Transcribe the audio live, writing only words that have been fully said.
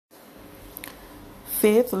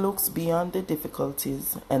Faith looks beyond the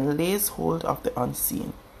difficulties and lays hold of the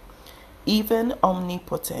unseen, even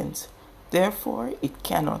omnipotent. Therefore, it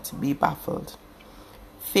cannot be baffled.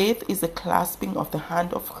 Faith is the clasping of the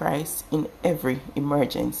hand of Christ in every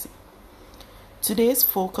emergency. Today's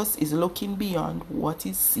focus is looking beyond what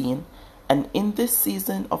is seen, and in this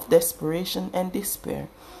season of desperation and despair,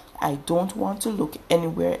 I don't want to look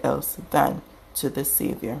anywhere else than to the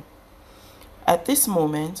Savior. At this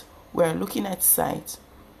moment, we're looking at sight.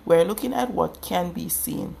 We're looking at what can be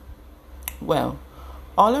seen. Well,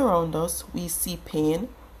 all around us, we see pain,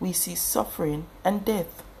 we see suffering and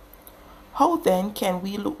death. How then can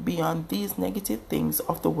we look beyond these negative things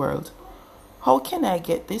of the world? How can I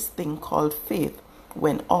get this thing called faith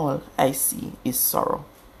when all I see is sorrow?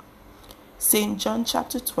 St. John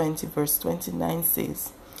chapter 20 verse 29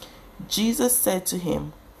 says, Jesus said to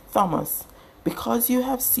him, Thomas, because you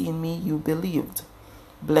have seen me, you believed.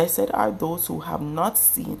 Blessed are those who have not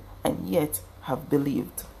seen and yet have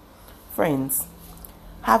believed. Friends,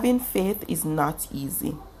 having faith is not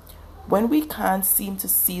easy when we can't seem to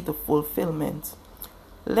see the fulfillment.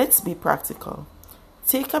 Let's be practical.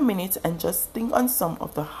 Take a minute and just think on some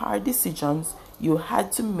of the hard decisions you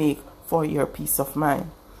had to make for your peace of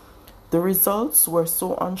mind. The results were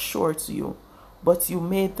so unsure to you, but you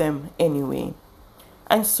made them anyway.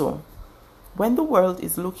 And so, when the world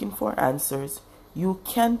is looking for answers, you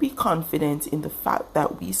can be confident in the fact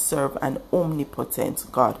that we serve an omnipotent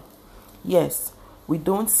God. Yes, we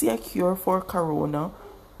don't see a cure for corona.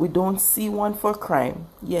 We don't see one for crime.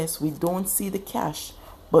 Yes, we don't see the cash.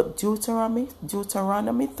 But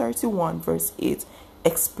Deuteronomy 31 verse 8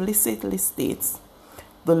 explicitly states,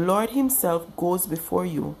 the Lord himself goes before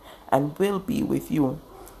you and will be with you.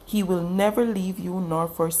 He will never leave you nor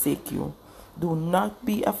forsake you. Do not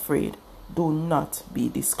be afraid. Do not be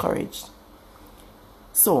discouraged.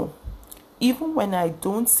 So, even when I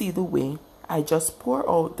don't see the way, I just pour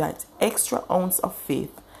out that extra ounce of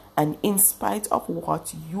faith, and in spite of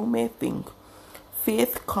what you may think,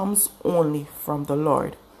 faith comes only from the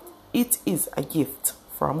Lord. It is a gift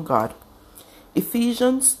from God.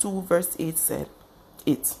 Ephesians 2 verse 8 said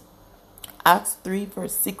it. Acts 3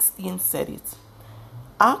 verse 16 said it.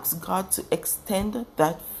 Ask God to extend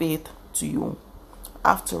that faith to you.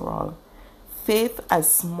 After all, faith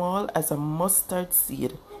as small as a mustard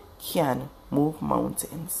seed can move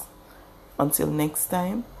mountains. Until next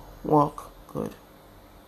time, walk good.